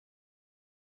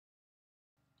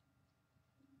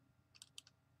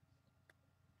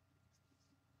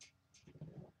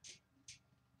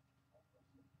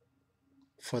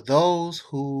For those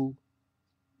who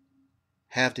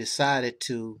have decided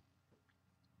to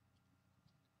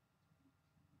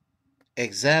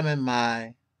examine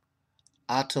my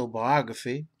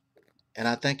autobiography, and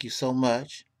I thank you so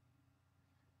much,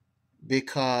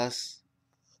 because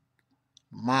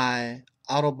my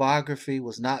autobiography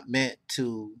was not meant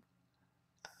to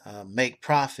make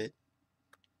profit,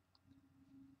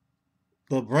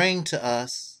 but bring to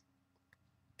us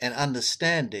an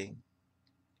understanding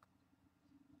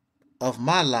of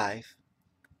my life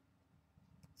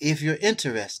if you're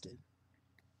interested.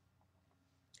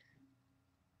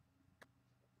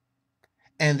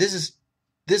 And this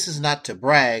is not to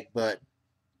brag, but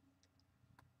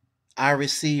I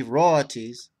receive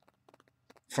royalties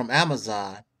from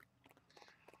Amazon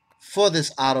for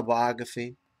this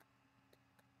autobiography.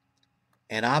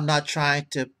 And I'm not trying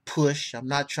to push, I'm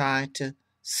not trying to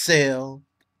sell.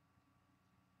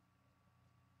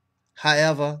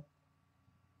 However,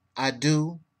 I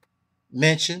do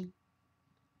mention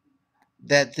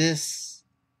that this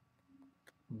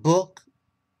book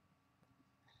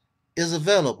is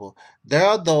available. There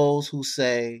are those who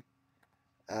say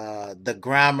the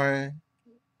grammar,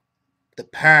 the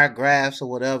paragraphs or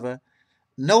whatever.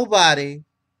 Nobody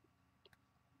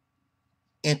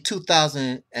in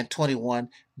 2021,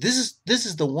 this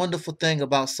is the wonderful thing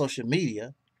about social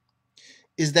media,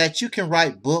 is that you can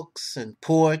write books and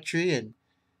poetry, and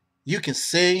you can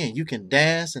sing and you can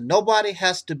dance, and nobody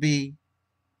has to be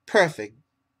perfect.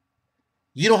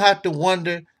 You don't have to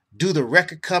wonder, do the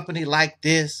record company like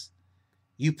this?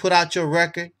 You put out your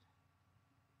record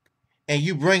and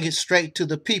you bring it straight to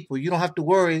the people. You don't have to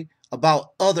worry about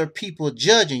other people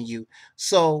judging you.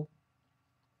 So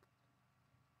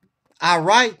I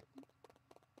write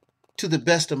to the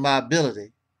best of my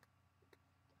ability.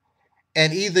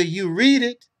 And either you read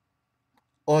it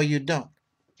or you don't.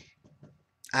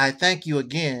 I thank you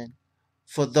again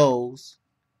for those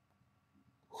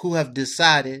who have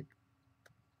decided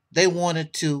they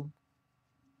wanted to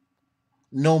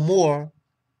know more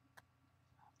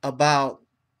about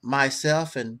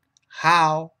myself and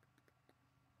how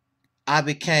I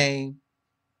became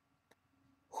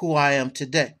who I am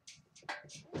today.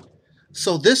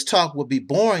 So this talk will be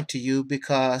boring to you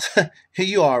because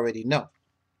you already know.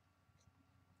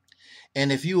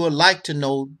 And if you would like to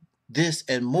know this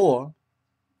and more,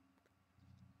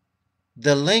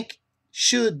 the link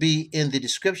should be in the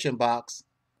description box,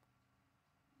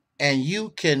 and you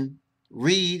can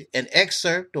read an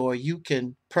excerpt or you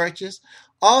can purchase.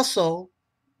 Also,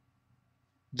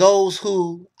 those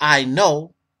who I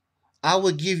know, I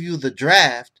will give you the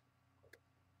draft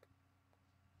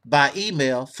by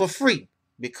email for free,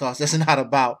 because it's not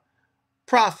about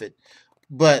profit.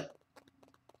 But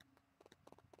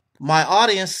my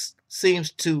audience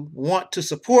seems to want to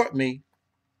support me,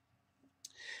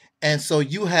 and so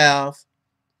you have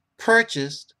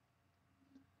purchased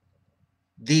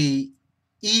the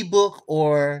ebook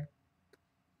or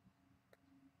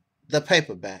the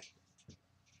paperback.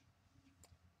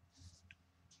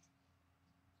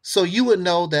 So you would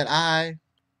know that I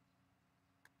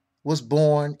was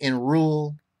born in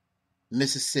rural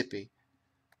Mississippi.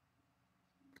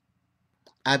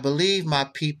 I believe my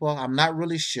people, I'm not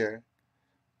really sure,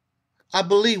 I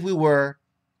believe we were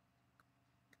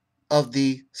of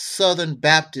the Southern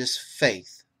Baptist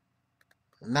faith.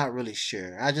 I'm not really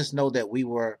sure. I just know that we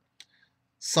were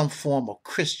some form of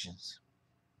Christians.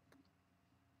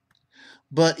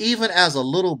 But even as a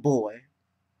little boy,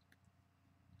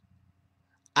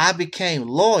 I became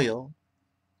loyal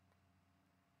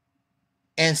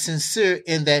and sincere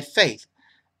in that faith.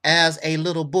 As a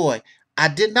little boy, I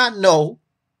did not know,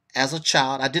 as a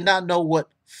child, I did not know what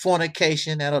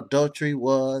fornication and adultery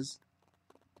was.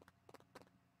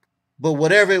 But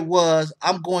whatever it was,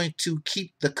 I'm going to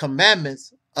keep the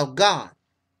commandments of God.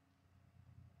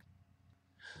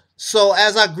 So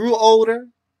as I grew older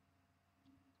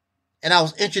and I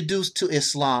was introduced to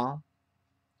Islam,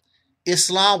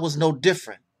 Islam was no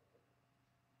different.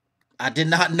 I did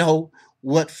not know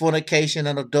what fornication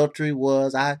and adultery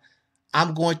was.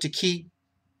 I'm going to keep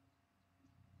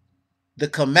the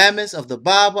commandments of the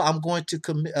Bible. I'm going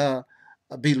to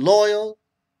be loyal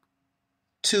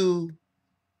to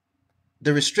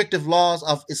the restrictive laws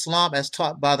of Islam as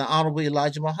taught by the Honorable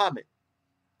Elijah Muhammad.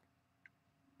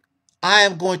 I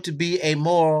am going to be a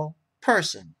moral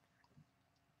person.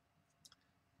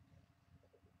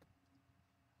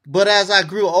 But as I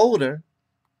grew older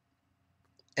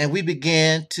and we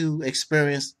began to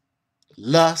experience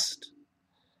lust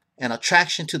and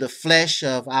attraction to the flesh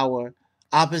of our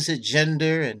opposite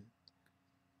gender, and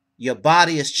your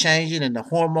body is changing and the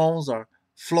hormones are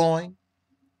flowing,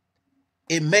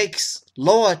 it makes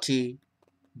loyalty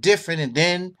different, and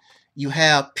then you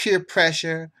have peer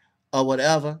pressure or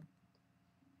whatever.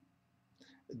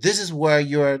 This is where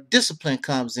your discipline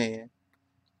comes in.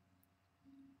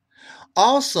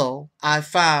 Also, I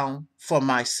found for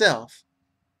myself,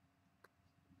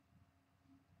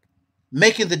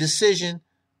 making the decision,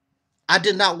 I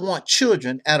did not want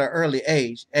children at an early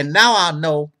age. And now I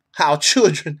know how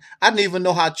children, I didn't even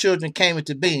know how children came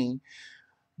into being.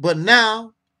 But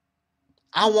now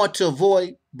I want to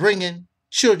avoid bringing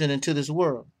children into this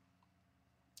world.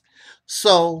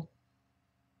 So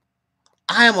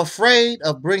I am afraid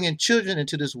of bringing children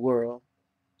into this world.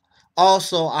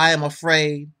 Also, I am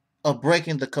afraid of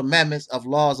breaking the commandments of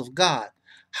laws of God.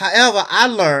 However, I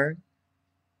learned,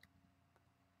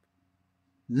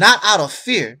 not out of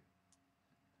fear,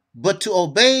 but to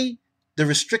obey the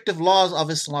restrictive laws of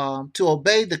Islam, to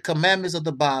obey the commandments of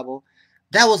the Bible.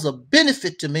 That was a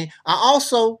benefit to me. I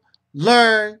also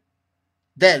learned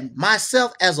that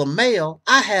myself as a male,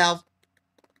 I have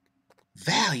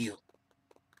value.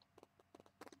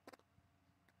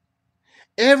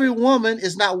 Every woman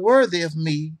is not worthy of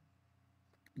me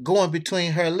going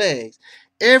between her legs.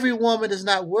 Every woman is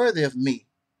not worthy of me.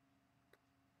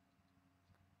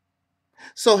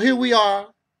 So here we are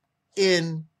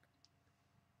in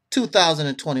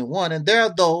 2021, and there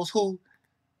are those who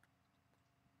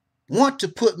want to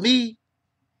put me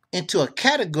into a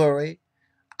category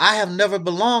I have never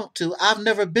belonged to. I've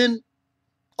never been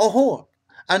a whore.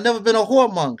 I've never been a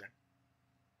whoremonger.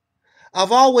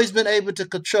 I've always been able to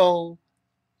control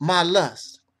my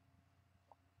lust.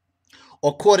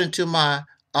 According to my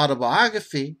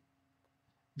autobiography,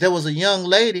 there was a young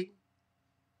lady,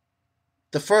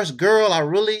 the first girl I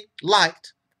really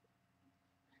liked,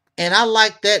 and I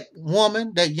liked that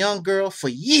woman, that young girl, for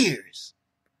years.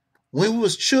 When we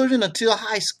was children until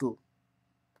high school,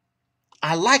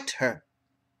 I liked her.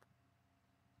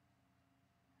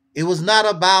 It was not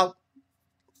about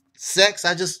sex.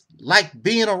 I just liked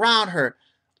being around her,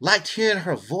 liked hearing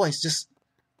her voice, just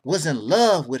was in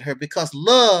love with her, because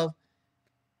love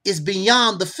is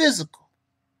beyond the physical.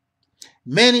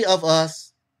 Many of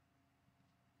us,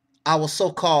 our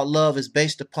so-called love is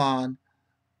based upon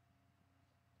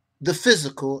the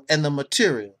physical and the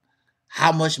material.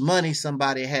 How much money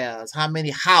somebody has, how many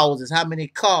houses, how many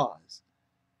cars,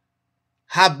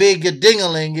 how big your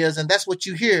ding-a-ling is, and that's what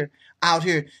you hear out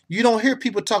here. You don't hear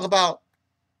people talk about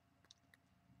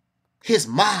his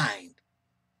mind.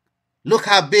 Look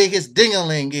how big his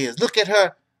ding-a-ling is. Look at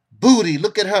her booty.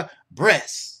 Look at her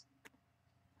breasts.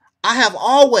 I have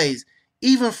always,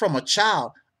 even from a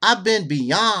child, I've been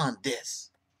beyond this.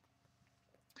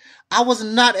 I was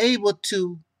not able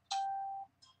to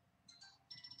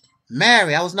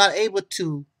marry. I was not able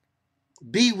to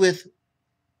be with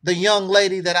the young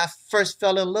lady that I first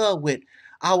fell in love with.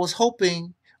 I was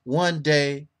hoping one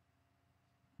day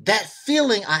that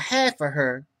feeling I had for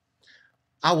her,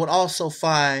 I would also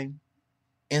find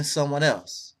in someone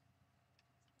else.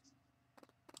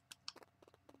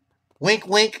 Wink,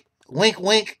 wink, wink,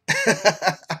 wink.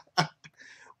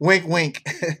 Wink, wink.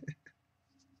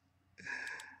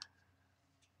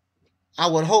 I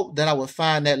would hope that I would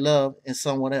find that love in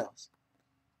someone else.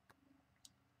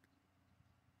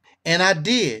 And I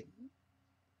did.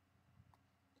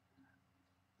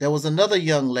 There was another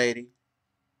young lady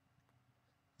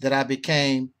that I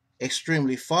became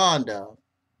extremely fond of.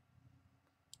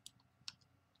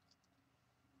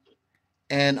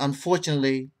 And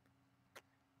unfortunately,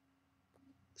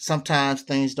 sometimes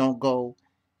things don't go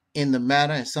in the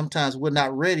manner, and sometimes we're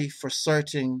not ready for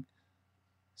certain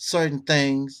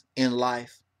things in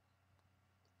life.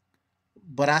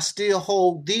 But I still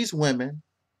hold these women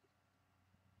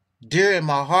dear in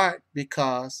my heart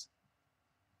because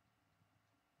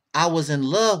I was in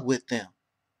love with them.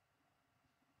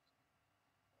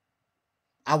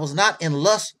 I was not in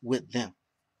lust with them.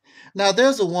 Now,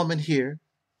 there's a woman here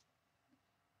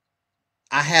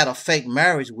I had a fake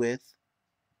marriage with,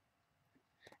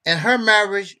 and her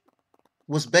marriage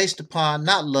was based upon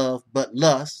not love, but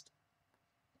lust,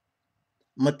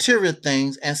 material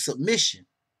things, and submission.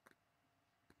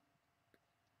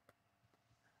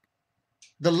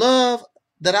 The love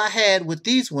that I had with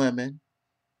these women,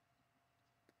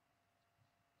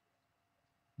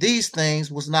 these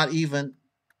things was not even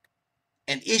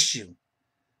an issue.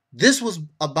 This was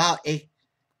about a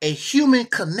human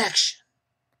connection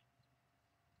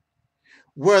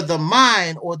where the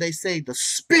mind, or they say the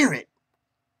spirit,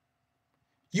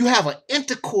 you have an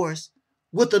intercourse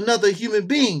with another human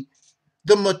being.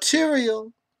 The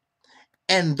material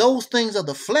and those things of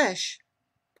the flesh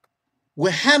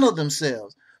will handle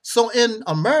themselves. So in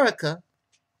America,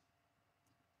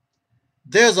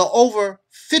 there's a over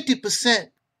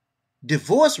 50%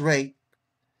 divorce rate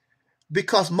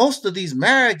because most of these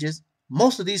marriages,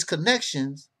 most of these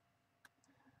connections,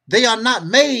 they are not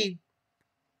made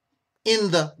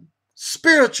in the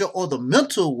spiritual or the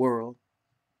mental world.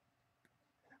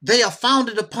 They are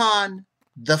founded upon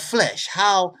the flesh.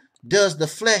 How does the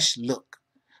flesh look?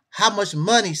 How much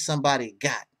money somebody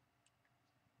got?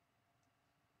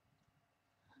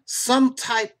 Some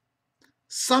type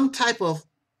of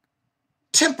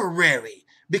temporary,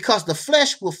 because the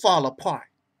flesh will fall apart.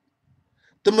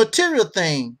 The material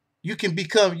thing, you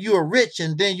are rich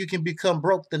and then you can become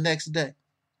broke the next day.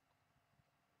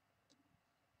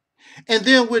 And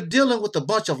then we're dealing with a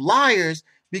bunch of liars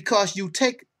because you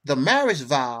take the marriage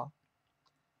vow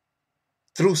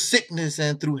through sickness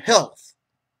and through health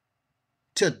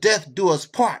till death do us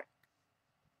part.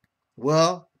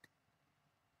 Well,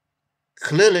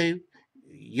 clearly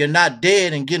you're not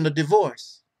dead and getting a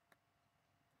divorce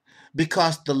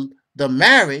because the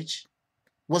marriage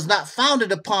was not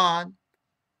founded upon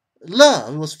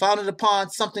love. It was founded upon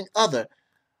something other,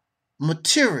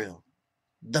 material,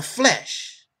 the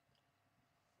flesh.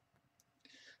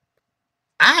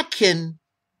 I can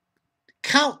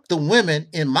count the women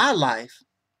in my life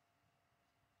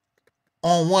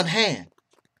on one hand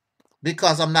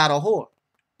because I'm not a whore.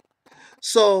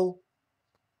 So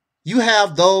you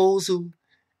have those who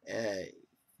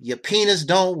your penis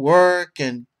don't work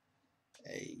and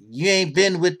you ain't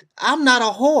been with. I'm not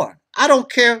a whore. I don't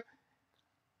care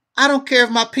if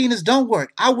my penis don't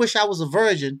work. I wish I was a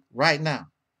virgin right now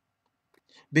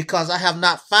because I have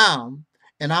not found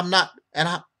and I'm not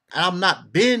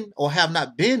been or have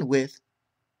not been with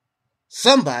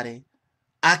somebody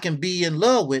I can be in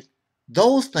love with.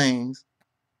 Those things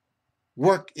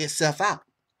work itself out.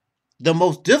 The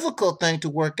most difficult thing to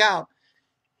work out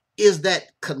is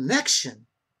that connection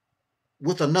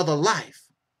with another life.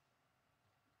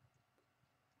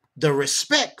 The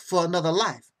respect for another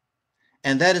life.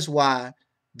 And that is why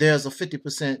there's a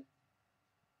 50%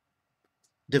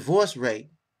 divorce rate.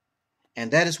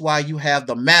 And that is why you have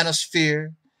the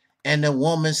manosphere and the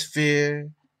woman's sphere.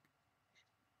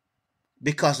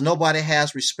 Because nobody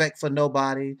has respect for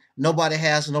nobody. Nobody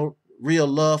has no real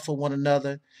love for one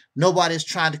another. Nobody's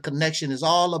trying to connection. It's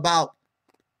all about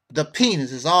the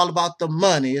penis. It's all about the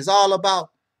money. It's all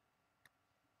about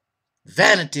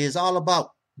vanity. It's all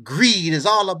about greed. It's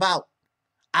all about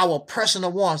our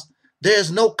personal wants.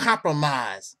 There's no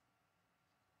compromise.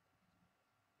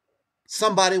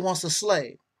 Somebody wants a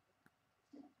slave.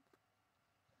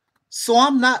 So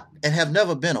I'm not and have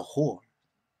never been a whore.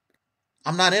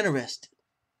 I'm not interested.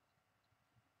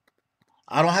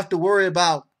 I don't have to worry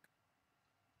about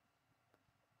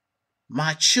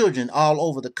my children all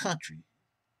over the country.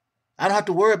 I don't have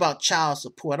to worry about child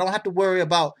support. I don't have to worry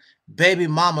about baby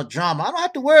mama drama. I don't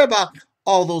have to worry about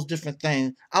all those different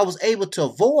things. I was able to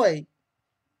avoid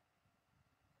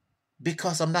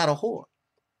because I'm not a whore.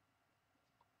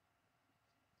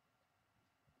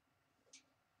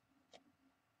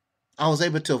 I was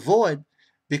able to avoid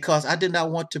because I did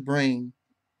not want to bring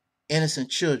innocent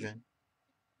children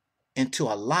into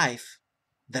a life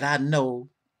that I know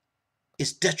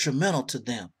is detrimental to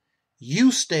them.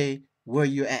 You stay where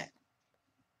you're at.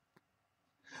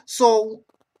 So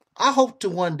I hope to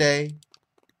one day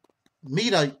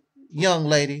meet a young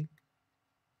lady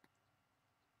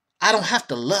I don't have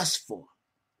to lust for,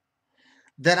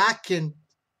 that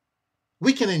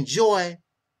we can enjoy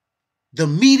the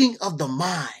meeting of the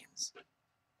minds.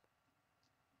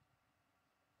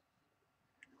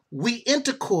 We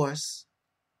intercourse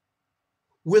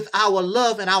with our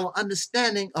love and our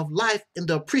understanding of life and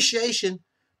the appreciation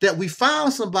that we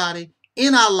found somebody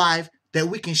in our life that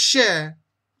we can share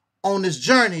on this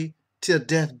journey till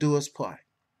death do us part.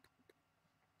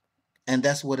 And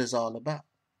that's what it's all about.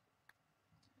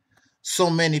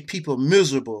 So many people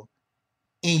miserable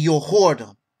in your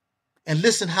whoredom. And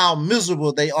listen how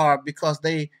miserable they are because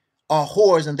they are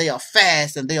whores and they are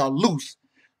fast and they are loose,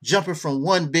 jumping from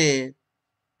one bed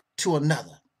to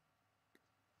another,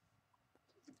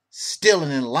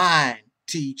 stealing and lying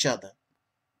to each other.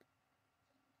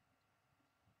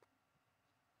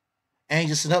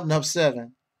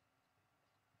 Angelsnupnup7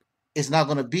 is not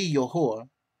going to be your whore.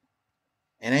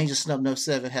 And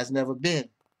Angelsnupnup7 has never been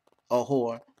a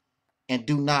whore and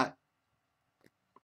do not